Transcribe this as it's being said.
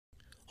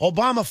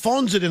Obama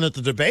phones it in at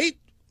the debate.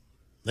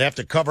 They have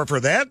to cover for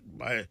that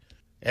by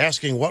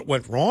asking what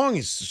went wrong.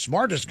 He's the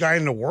smartest guy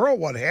in the world.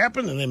 What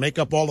happened? And they make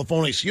up all the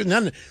phony excuses.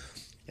 And then,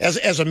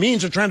 as a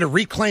means of trying to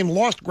reclaim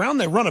lost ground,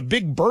 they run a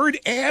Big Bird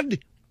ad.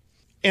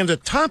 And to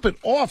top it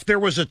off, there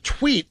was a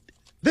tweet.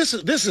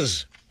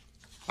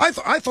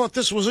 I thought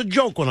this was a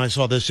joke when I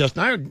saw this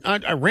yesterday.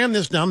 I ran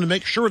this down to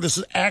make sure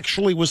this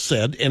actually was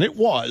said, and it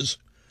was.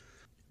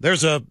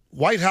 There's a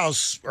White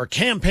House or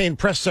campaign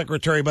press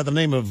secretary by the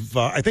name of,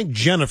 I think,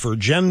 Jen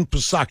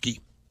Psaki.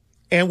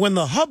 And when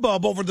the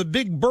hubbub over the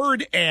Big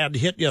Bird ad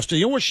hit yesterday,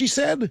 you know what she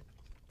said?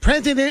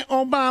 President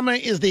Obama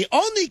is the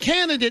only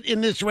candidate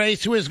in this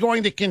race who is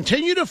going to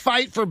continue to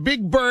fight for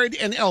Big Bird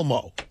and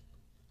Elmo.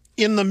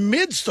 In the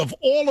midst of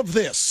all of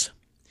this,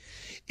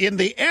 in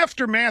the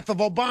aftermath of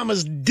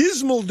Obama's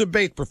dismal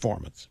debate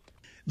performance,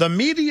 the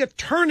media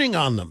turning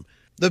on them,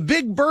 the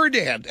Big Bird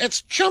ad,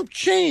 it's chump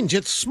change.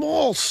 It's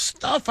small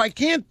stuff. I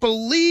can't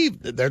believe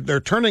they're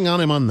turning on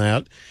him on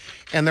that.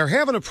 And they're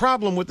having a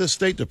problem with this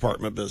State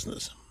Department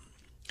business.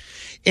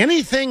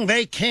 Anything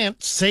they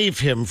can't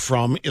save him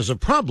from is a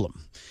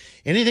problem.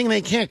 Anything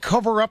they can't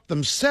cover up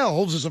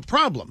themselves is a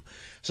problem.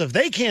 So if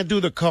they can't do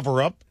the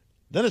cover up,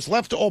 then it's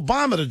left to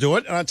Obama to do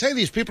it. And I tell you,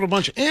 these people are a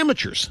bunch of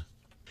amateurs.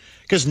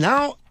 Because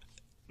now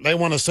they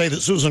want to say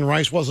that Susan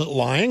Rice wasn't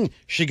lying.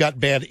 She got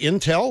bad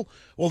intel.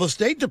 Well, the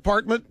State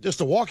Department, just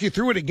to walk you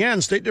through it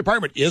again, State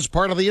Department is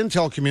part of the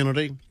intel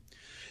community.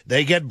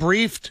 They get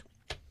briefed,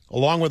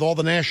 along with all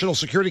the National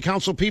Security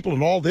Council people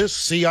and all this,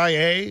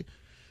 CIA.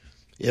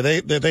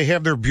 Yeah, they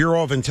have their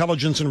Bureau of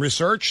Intelligence and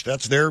Research.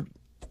 That's their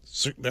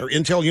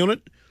intel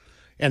unit.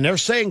 And they're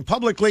saying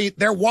publicly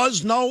there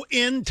was no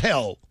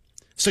intel,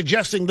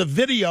 suggesting the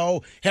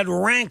video had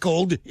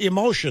rankled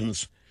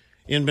emotions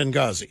in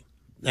Benghazi.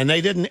 And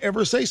they didn't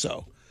ever say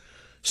so.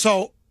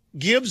 So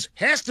Gibbs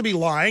has to be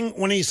lying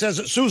when he says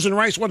that Susan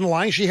Rice wasn't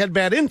lying. She had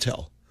bad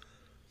intel.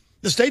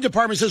 The State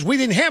Department says we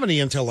didn't have any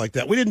intel like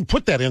that. We didn't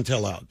put that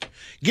intel out.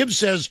 Gibbs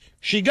says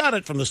she got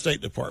it from the State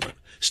Department.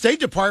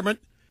 State Department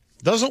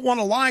doesn't want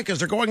to lie because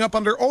they're going up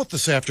under oath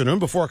this afternoon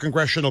before a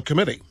congressional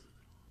committee.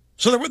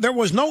 So there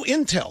was no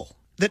intel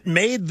that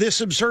made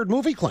this absurd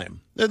movie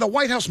claim. The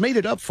White House made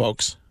it up,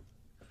 folks.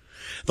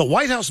 The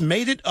White House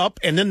made it up,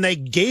 and then they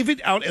gave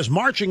it out as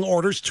marching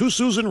orders to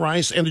Susan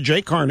Rice and to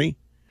Jay Carney,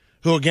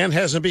 who, again,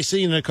 hasn't been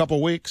seen in a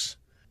couple weeks.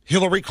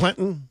 Hillary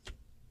Clinton.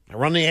 I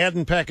run the ad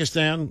in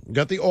Pakistan.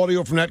 Got the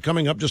audio from that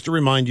coming up just to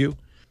remind you.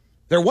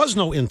 There was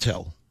no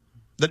intel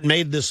that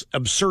made this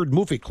absurd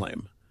movie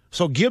claim.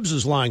 So Gibbs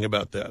is lying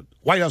about that.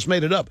 White House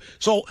made it up.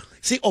 So,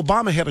 see,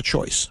 Obama had a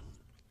choice.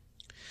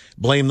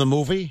 Blame the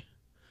movie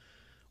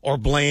or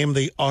blame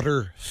the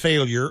utter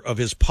failure of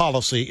his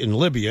policy in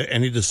Libya,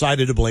 and he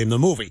decided to blame the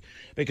movie.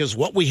 Because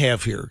what we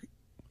have here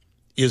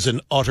is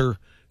an utter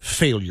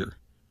failure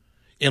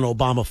in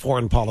Obama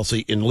foreign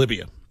policy in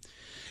Libya.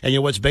 And you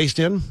know what it's based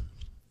in?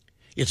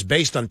 It's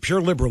based on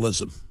pure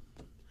liberalism,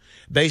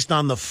 based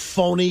on the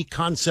phony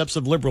concepts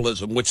of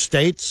liberalism, which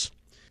states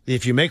that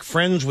if you make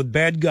friends with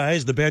bad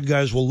guys, the bad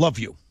guys will love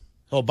you.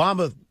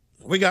 Obama,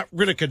 we got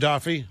rid of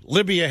Gaddafi.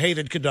 Libya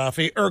hated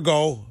Gaddafi.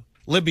 Ergo,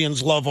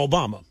 Libyans love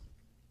Obama.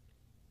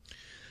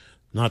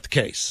 Not the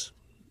case.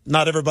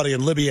 Not everybody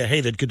in Libya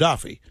hated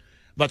Gaddafi,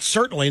 but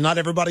certainly not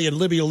everybody in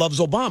Libya loves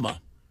Obama.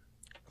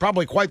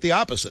 Probably quite the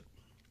opposite.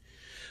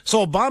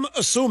 So Obama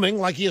assuming,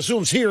 like he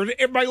assumes here, that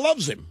everybody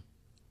loves him,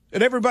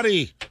 and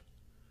everybody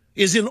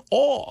is in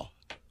awe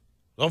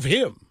of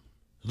him,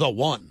 the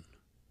one.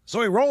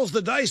 So he rolls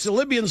the dice. The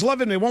Libyans love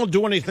him. They won't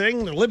do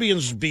anything. The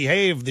Libyans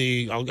behave.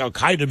 The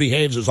Al-Qaeda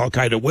behaves as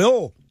Al-Qaeda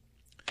will.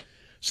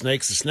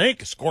 Snake's a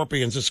snake.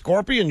 Scorpion's a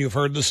scorpion. You've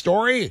heard the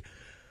story.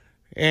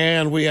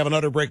 And we have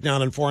another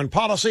breakdown in foreign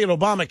policy. And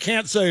Obama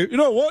can't say, you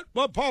know what?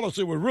 My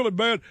policy was really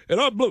bad, and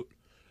I blew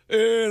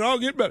it. And I'll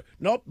get better.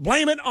 Nope.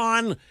 Blame it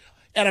on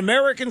an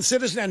American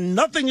citizen and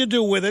nothing to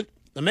do with it.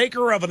 The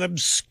maker of an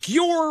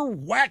obscure,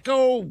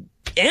 wacko,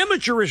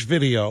 amateurish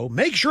video.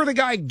 Make sure the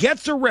guy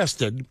gets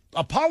arrested.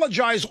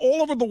 Apologize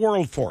all over the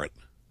world for it.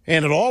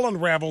 And it all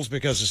unravels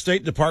because the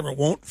State Department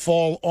won't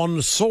fall on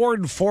the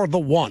sword for the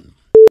one.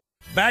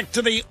 Back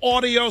to the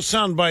audio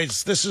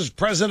soundbites. This is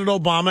President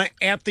Obama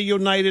at the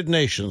United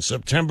Nations,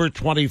 September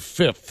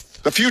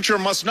 25th. The future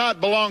must not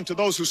belong to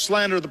those who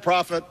slander the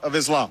Prophet of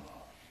Islam.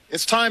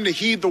 It's time to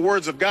heed the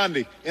words of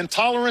Gandhi.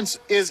 Intolerance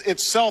is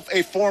itself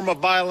a form of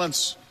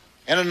violence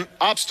and an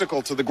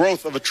obstacle to the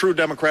growth of a true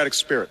democratic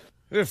spirit.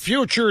 The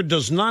future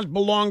does not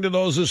belong to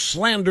those who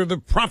slander the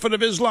Prophet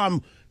of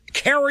Islam,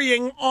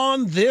 carrying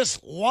on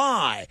this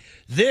lie,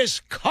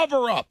 this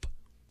cover-up,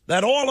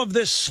 that all of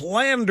this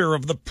slander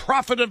of the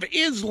Prophet of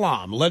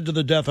Islam led to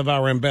the death of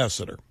our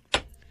ambassador.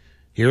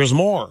 Here's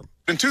more.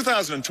 In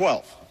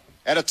 2012,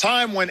 at a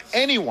time when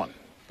anyone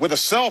with a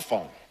cell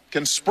phone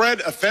can spread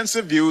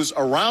offensive views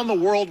around the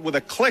world with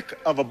a click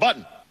of a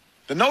button,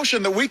 the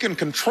notion that we can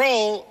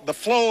control the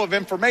flow of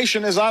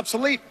information is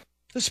obsolete.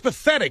 This is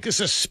pathetic. This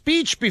is a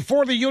speech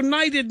before the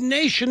United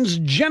Nations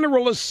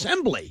General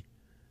Assembly.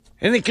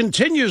 And it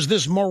continues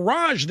this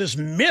mirage, this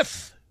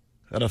myth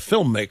that a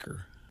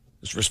filmmaker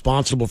is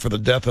responsible for the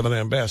death of an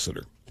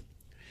ambassador.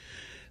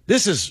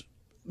 This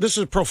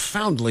is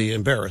profoundly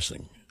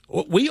embarrassing.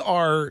 We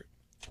are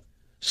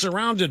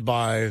surrounded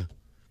by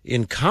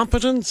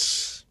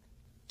incompetence,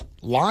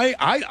 lie.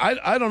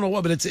 I don't know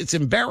what, but it's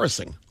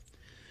embarrassing.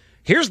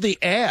 Here's the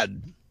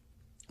ad.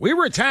 We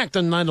were attacked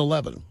on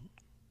 9/11.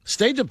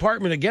 State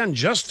Department, again,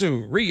 just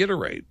to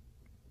reiterate,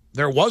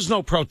 there was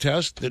no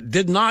protest. It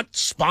did not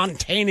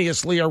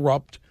spontaneously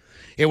erupt.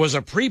 It was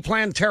a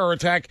pre-planned terror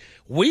attack.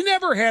 We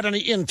never had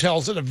any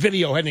intel that a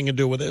video had anything to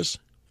do with this.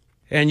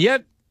 And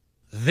yet,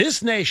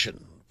 this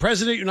nation,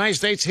 President of the United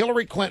States,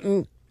 Hillary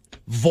Clinton,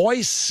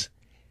 voice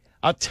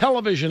a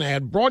television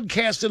ad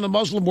broadcast in the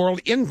Muslim world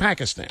in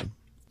Pakistan,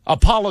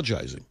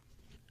 apologizing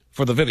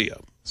for the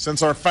video.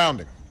 Since our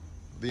founding,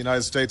 the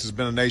United States has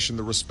been a nation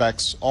that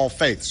respects all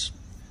faiths.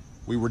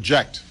 We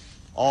reject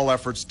all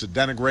efforts to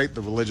denigrate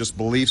the religious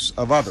beliefs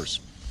of others.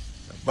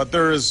 But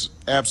there is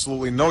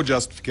absolutely no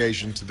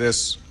justification to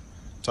this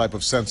type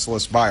of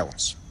senseless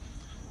violence.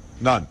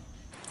 None.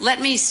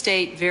 Let me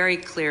state very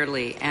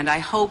clearly, and I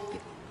hope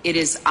it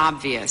is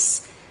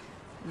obvious,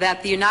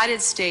 that the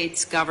United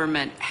States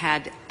government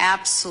had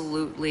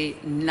absolutely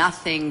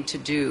nothing to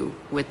do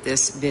with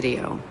this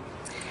video.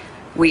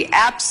 We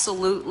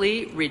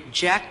absolutely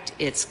reject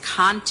its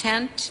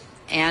content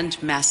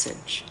and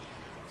message.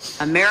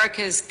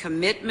 America's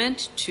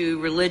commitment to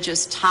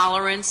religious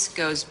tolerance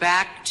goes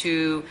back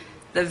to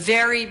the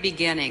very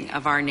beginning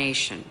of our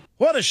nation.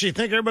 What does she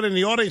think? Everybody in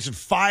the audience is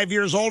 5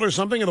 years old or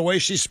something, and the way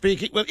she's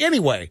speaking? Well,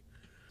 anyway,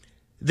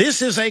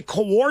 this is a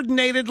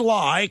coordinated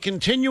lie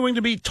continuing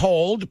to be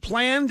told,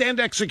 planned and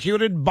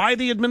executed by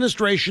the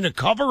administration to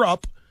cover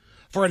up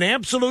for an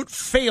absolute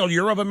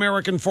failure of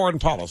American foreign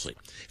policy,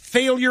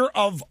 failure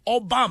of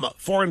Obama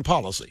foreign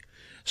policy.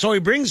 So he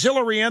brings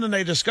Hillary in and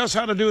they discuss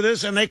how to do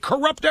this and they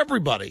corrupt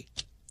everybody.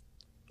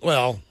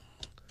 Well,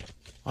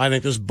 I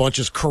think this bunch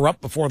is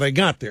corrupt before they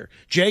got there.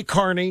 Jay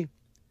Carney,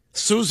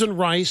 Susan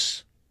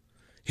Rice,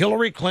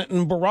 Hillary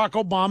Clinton, Barack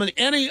Obama, and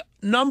any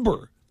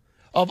number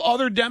of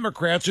other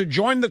Democrats who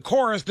joined the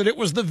chorus that it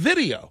was the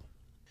video.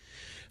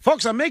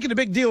 Folks, I'm making a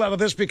big deal out of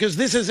this because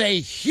this is a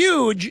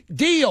huge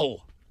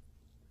deal.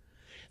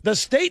 The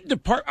State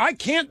Department, I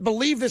can't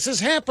believe this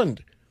has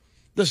happened.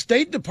 The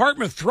State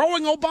Department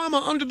throwing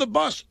Obama under the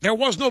bus. There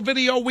was no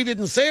video. We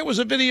didn't say it was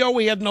a video.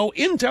 We had no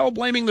intel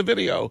blaming the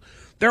video.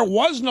 There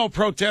was no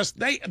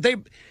protest.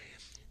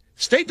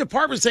 State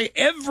Department say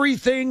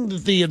everything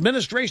that the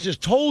administration has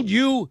told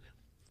you,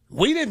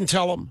 we didn't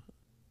tell them.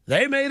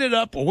 They made it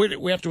up.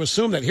 We have to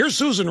assume that. Here's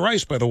Susan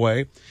Rice, by the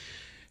way.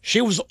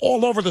 She was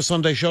all over the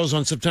Sunday shows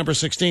on September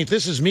 16th.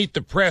 This is Meet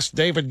the Press,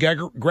 David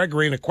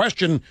Gregory, and a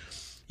question.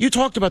 You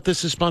talked about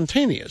this as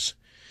spontaneous.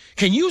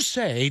 Can you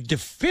say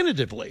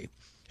definitively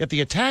that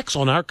the attacks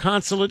on our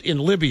consulate in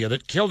Libya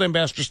that killed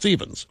Ambassador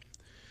Stevens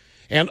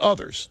and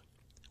others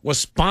was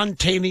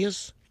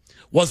spontaneous?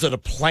 Was it a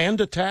planned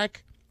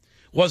attack?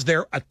 Was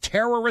there a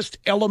terrorist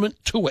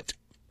element to it?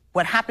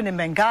 What happened in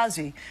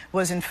Benghazi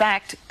was, in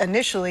fact,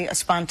 initially a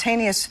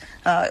spontaneous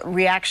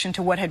reaction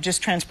to what had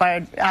just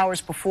transpired hours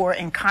before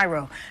in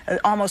Cairo,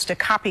 almost a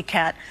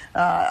copycat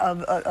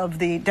of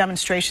the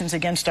demonstrations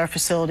against our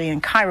facility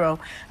in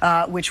Cairo,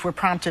 which were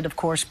prompted, of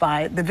course,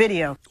 by the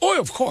video. Oh,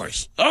 of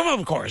course,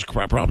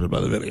 prompted by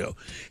the video.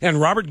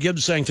 And Robert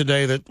Gibbs saying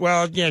today that,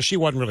 well, yeah, she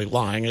wasn't really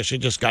lying. She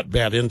just got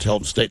bad intel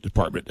from the State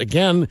Department.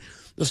 Again,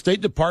 the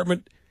State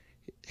Department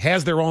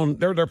has their own,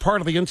 they're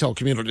part of the intel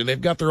community. They've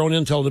got their own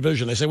intel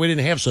division. They say we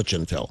didn't have such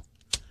intel.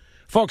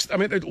 Folks, I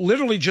mean, they're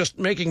literally just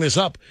making this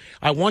up.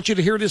 I want you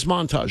to hear this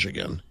montage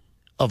again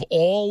of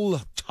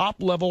all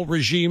top-level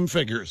regime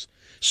figures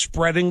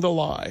spreading the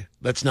lie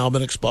that's now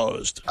been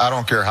exposed. I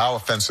don't care how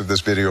offensive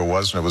this video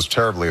was, and it was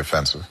terribly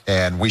offensive,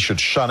 and we should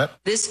shun it.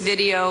 This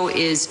video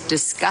is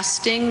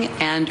disgusting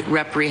and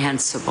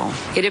reprehensible.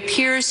 It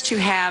appears to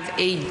have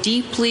a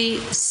deeply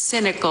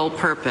cynical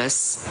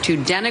purpose to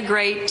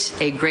denigrate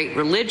a great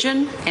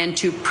religion and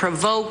to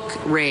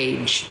provoke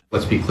rage.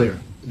 Let's be clear.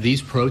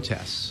 These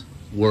protests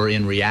were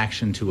in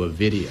reaction to a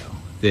video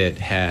that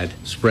had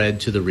spread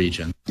to the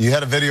region. You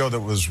had a video that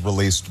was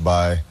released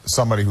by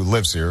somebody who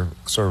lives here,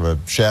 sort of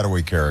a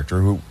shadowy character,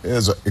 who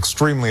is an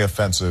extremely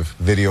offensive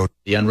video.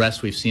 The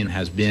unrest we've seen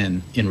has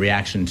been in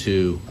reaction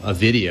to a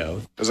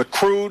video. There's a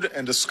crude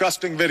and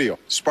disgusting video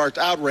sparked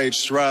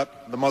outrage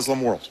throughout the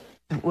Muslim world.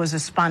 It was a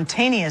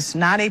spontaneous,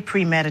 not a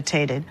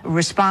premeditated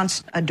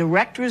response, a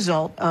direct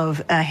result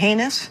of a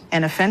heinous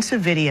and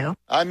offensive video.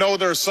 I know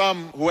there are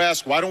some who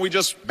ask, why don't we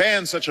just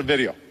ban such a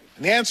video?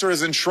 And the answer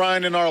is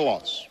enshrined in our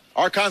laws.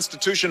 Our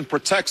Constitution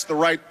protects the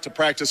right to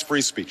practice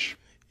free speech.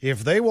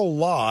 If they will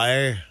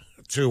lie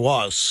to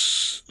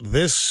us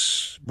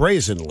this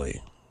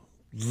brazenly,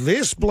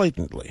 this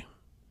blatantly,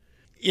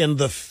 in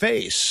the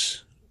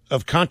face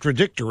of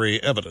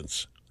contradictory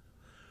evidence,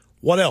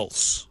 what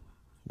else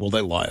will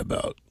they lie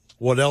about?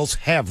 What else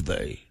have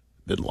they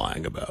been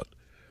lying about?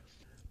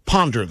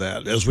 Ponder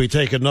that as we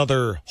take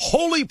another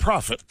Holy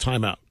Prophet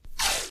timeout.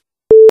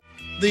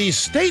 The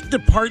State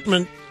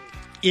Department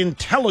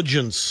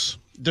Intelligence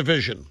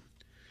Division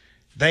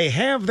They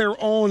have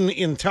their own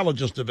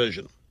intelligence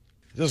division,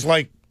 just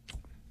like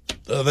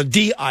the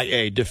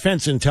DIA,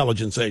 Defense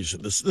Intelligence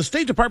Agency. The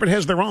State Department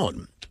has their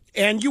own.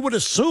 And you would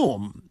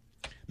assume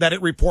that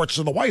it reports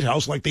to the White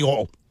House like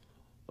all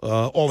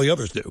the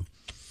others do.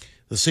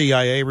 The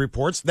CIA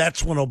reports.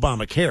 That's when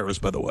Obama cares,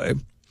 by the way,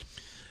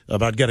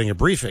 about getting a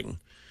briefing.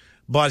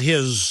 But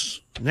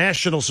his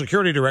national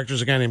security director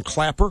is a guy named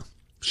Clapper.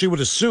 She would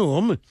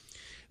assume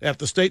that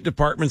the State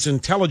Department's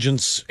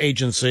intelligence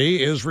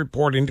agency is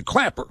reporting to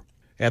Clapper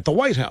at the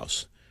White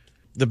House.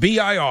 The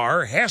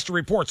BIR has to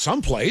report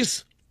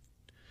someplace.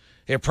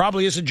 It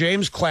probably isn't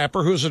James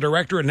Clapper, who's the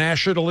director of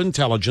national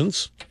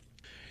intelligence.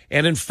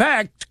 And in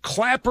fact,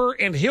 Clapper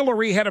and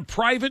Hillary had a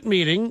private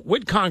meeting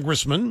with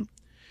congressmen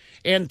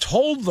and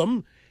told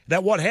them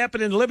that what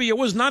happened in Libya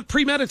was not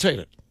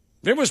premeditated.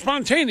 It was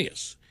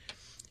spontaneous.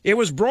 It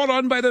was brought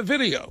on by the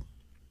video.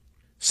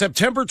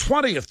 September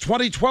 20th,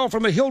 2012,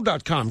 from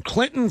thehill.com.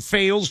 Clinton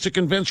fails to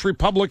convince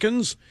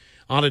Republicans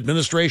on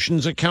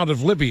administration's account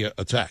of Libya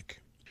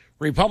attack.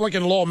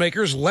 Republican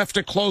lawmakers left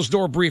a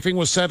closed-door briefing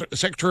with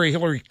Secretary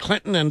Hillary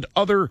Clinton and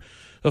other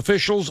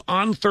officials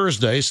on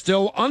Thursday,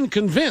 still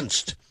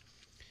unconvinced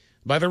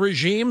by the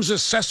regime's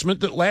assessment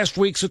that last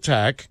week's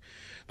attack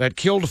that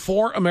killed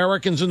 4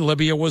 Americans in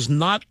Libya was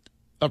not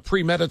a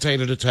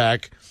premeditated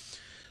attack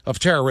of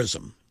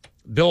terrorism.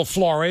 Bill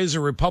Flores, a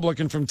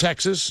Republican from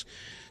Texas,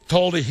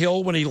 told a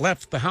Hill when he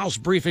left the House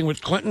briefing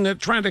with Clinton that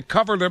trying to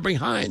cover their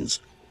behinds.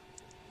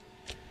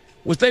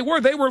 They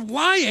were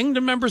lying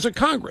to members of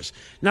Congress.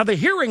 Now, the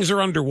hearings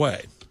are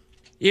underway.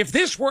 If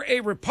this were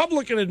a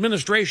Republican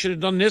administration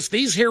had done this,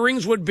 these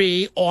hearings would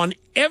be on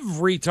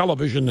every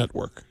television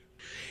network.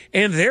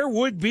 And there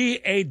would be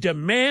a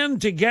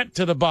demand to get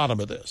to the bottom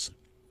of this.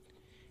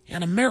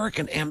 An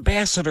American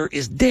ambassador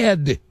is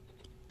dead.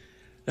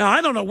 Now,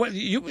 I don't know whether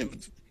you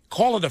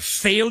call it a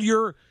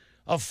failure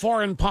of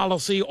foreign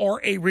policy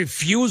or a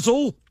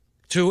refusal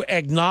to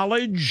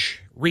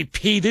acknowledge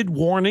repeated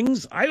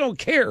warnings. I don't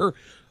care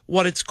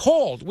what it's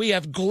called. We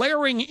have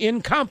glaring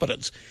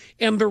incompetence.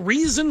 And the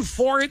reason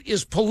for it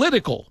is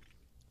political.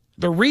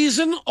 The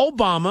reason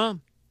Obama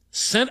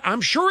sent,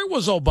 I'm sure it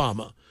was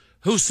Obama,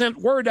 who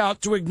sent word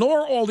out to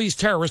ignore all these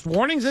terrorist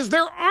warnings, is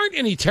there aren't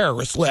any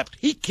terrorists left.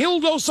 He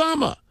killed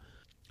Osama.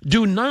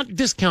 Do not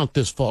discount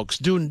this, folks.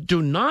 Do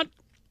not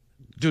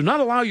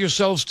allow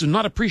yourselves to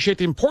not appreciate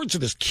the importance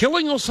of this.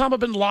 Killing Osama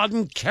bin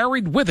Laden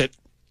carried with it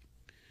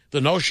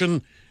the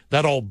notion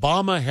that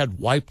Obama had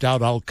wiped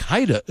out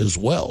Al-Qaeda as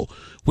well.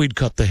 We'd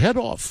cut the head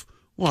off.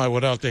 Why,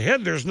 without the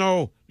head, there's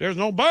no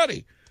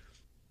body.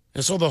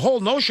 And so the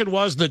whole notion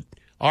was that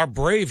our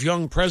brave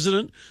young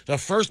president, the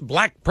first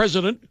black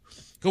president,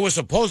 who was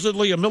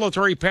supposedly a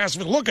military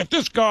pacifist, look at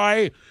this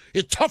guy,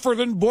 is tougher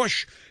than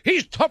Bush.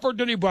 He's tougher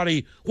than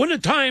anybody. When the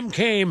time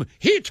came,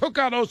 he took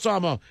out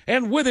Osama,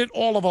 and with it,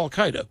 all of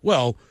Al-Qaeda.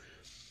 Well,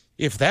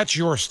 if that's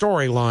your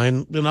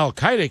storyline, then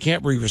Al-Qaeda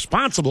can't be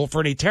responsible for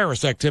any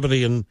terrorist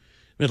activity in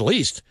Middle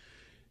East,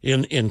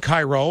 in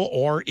Cairo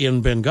or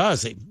in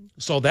Benghazi.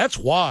 So that's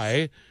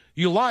why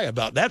you lie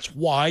about it. That's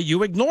why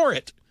you ignore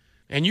it.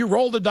 And you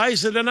roll the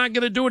dice that they're not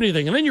going to do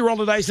anything. And then you roll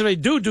the dice that they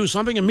do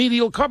something, and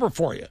media will cover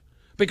for you.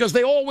 Because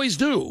they always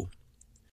do.